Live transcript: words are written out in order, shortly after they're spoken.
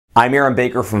I'm Aaron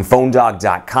Baker from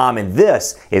PhoneDog.com, and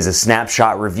this is a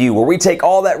snapshot review where we take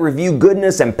all that review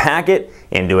goodness and pack it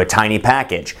into a tiny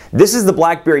package. This is the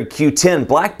BlackBerry Q10,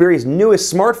 BlackBerry's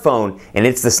newest smartphone, and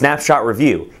it's the snapshot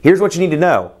review. Here's what you need to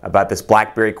know about this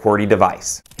BlackBerry QWERTY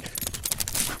device.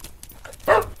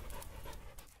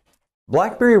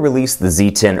 BlackBerry released the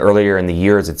Z10 earlier in the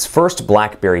year as its first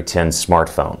BlackBerry 10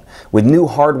 smartphone. With new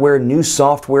hardware, new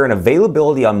software, and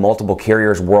availability on multiple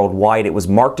carriers worldwide, it was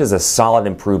marked as a solid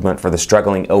improvement for the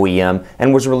struggling OEM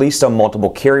and was released on multiple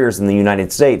carriers in the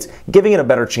United States, giving it a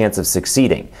better chance of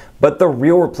succeeding. But the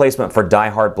real replacement for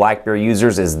die-hard BlackBerry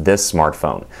users is this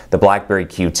smartphone, the BlackBerry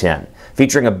Q10.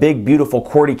 Featuring a big, beautiful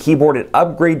QWERTY keyboard, it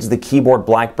upgrades the keyboard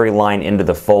BlackBerry line into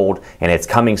the fold, and it's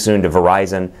coming soon to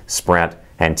Verizon, Sprint,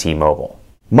 and T-Mobile.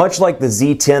 Much like the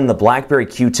Z10, the BlackBerry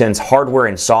Q10's hardware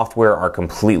and software are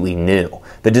completely new.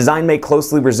 The design may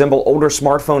closely resemble older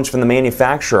smartphones from the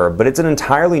manufacturer, but it's an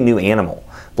entirely new animal.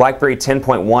 BlackBerry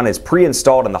 10.1 is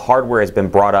pre-installed and the hardware has been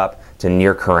brought up to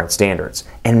near current standards.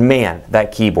 And man,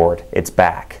 that keyboard, it's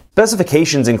back.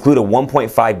 Specifications include a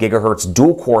 1.5 GHz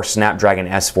dual-core Snapdragon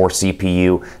S4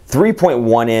 CPU,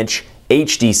 3.1-inch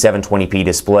HD 720p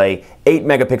display,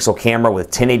 8-megapixel camera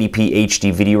with 1080p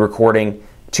HD video recording,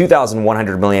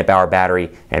 2,100 mAh battery,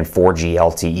 and 4G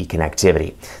LTE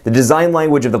connectivity. The design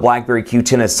language of the BlackBerry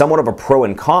Q10 is somewhat of a pro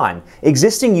and con.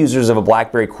 Existing users of a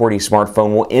BlackBerry QWERTY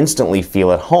smartphone will instantly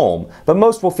feel at home, but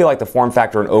most will feel like the form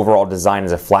factor and overall design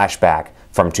is a flashback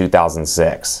from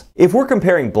 2006. If we're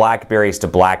comparing Blackberries to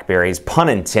Blackberries, pun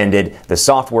intended, the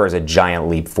software is a giant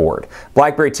leap forward.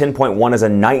 BlackBerry 10.1 is a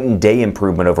night and day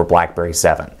improvement over BlackBerry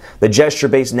 7. The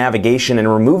gesture-based navigation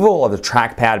and removal of the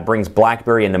trackpad brings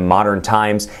BlackBerry into modern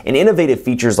times, and innovative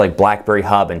features like BlackBerry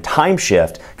Hub and Time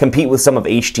Shift compete with some of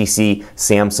HTC,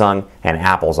 Samsung, and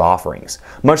Apple's offerings.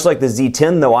 Much like the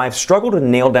Z10 though, I've struggled to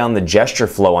nail down the gesture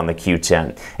flow on the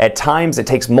Q10. At times it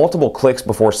takes multiple clicks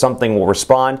before something will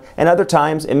respond, and other times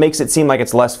it makes it seem like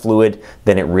it's less fluid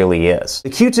than it really is. The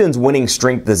Q10's winning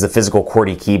strength is the physical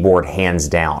QWERTY keyboard, hands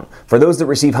down. For those that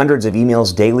receive hundreds of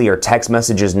emails daily or text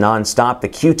messages non-stop, the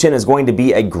Q10 is going to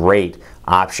be a great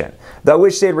option. Though I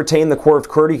wish they had retained the curved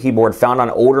QWERTY keyboard found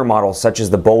on older models such as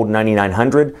the Bold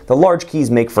 9900, the large keys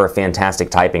make for a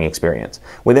fantastic typing experience.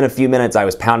 Within a few minutes, I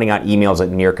was pounding out emails at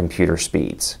near computer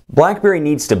speeds. BlackBerry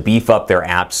needs to beef up their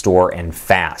app store, and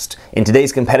fast. In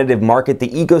today's competitive market, the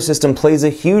ecosystem plays a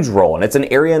huge role, and it's an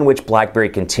area in which BlackBerry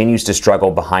continues to struggle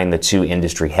behind the two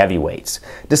industry heavyweights.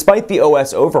 Despite the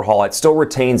OS overhaul, it still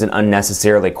retains an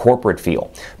unnecessarily corporate feel.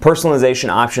 Personalization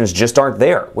options just aren't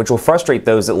there, which will frustrate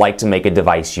those that like to make a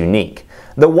device unique.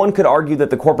 Though one could argue that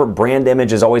the corporate brand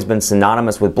image has always been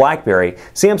synonymous with BlackBerry,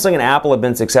 Samsung and Apple have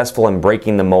been successful in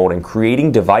breaking the mold and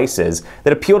creating devices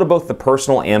that appeal to both the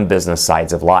personal and business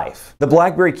sides of life. The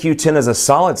BlackBerry Q10 is a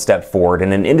solid step forward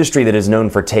in an industry that is known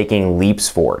for taking leaps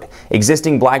forward.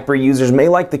 Existing BlackBerry users may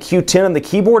like the Q10 and the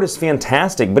keyboard is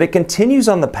fantastic, but it continues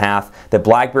on the path that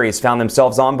BlackBerry has found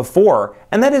themselves on before,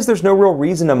 and that is there's no real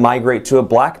reason to migrate to a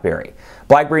BlackBerry.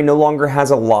 BlackBerry no longer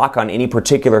has a lock on any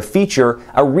particular feature,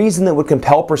 a reason that would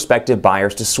compel prospective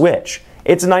buyers to switch.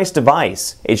 It's a nice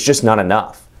device, it's just not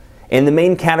enough. In the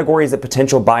main categories that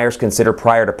potential buyers consider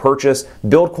prior to purchase,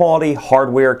 build quality,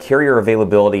 hardware, carrier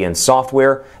availability, and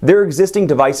software, there are existing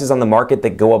devices on the market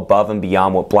that go above and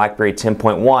beyond what BlackBerry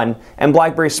 10.1 and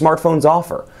BlackBerry smartphones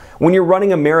offer. When you're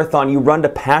running a marathon, you run to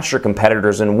pass your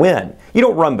competitors and win. You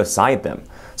don't run beside them.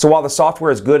 So while the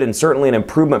software is good and certainly an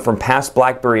improvement from past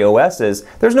BlackBerry OSs,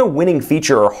 there's no winning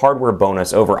feature or hardware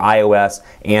bonus over iOS,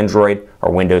 Android,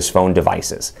 or Windows Phone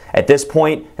devices. At this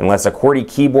point, unless a QWERTY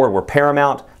keyboard were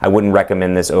paramount, I wouldn't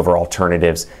recommend this over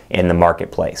alternatives in the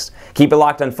marketplace. Keep it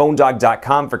locked on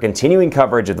PhoneDog.com for continuing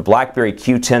coverage of the BlackBerry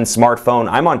Q10 smartphone.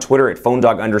 I'm on Twitter at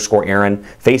PhoneDog_Aaron,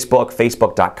 Facebook,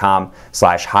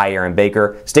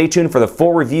 Facebook.com/HiAaronBaker. Stay tuned for the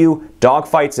full review,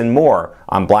 dogfights, and more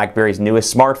on BlackBerry's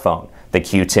newest smartphone, the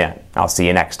Q10. I'll see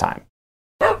you next time.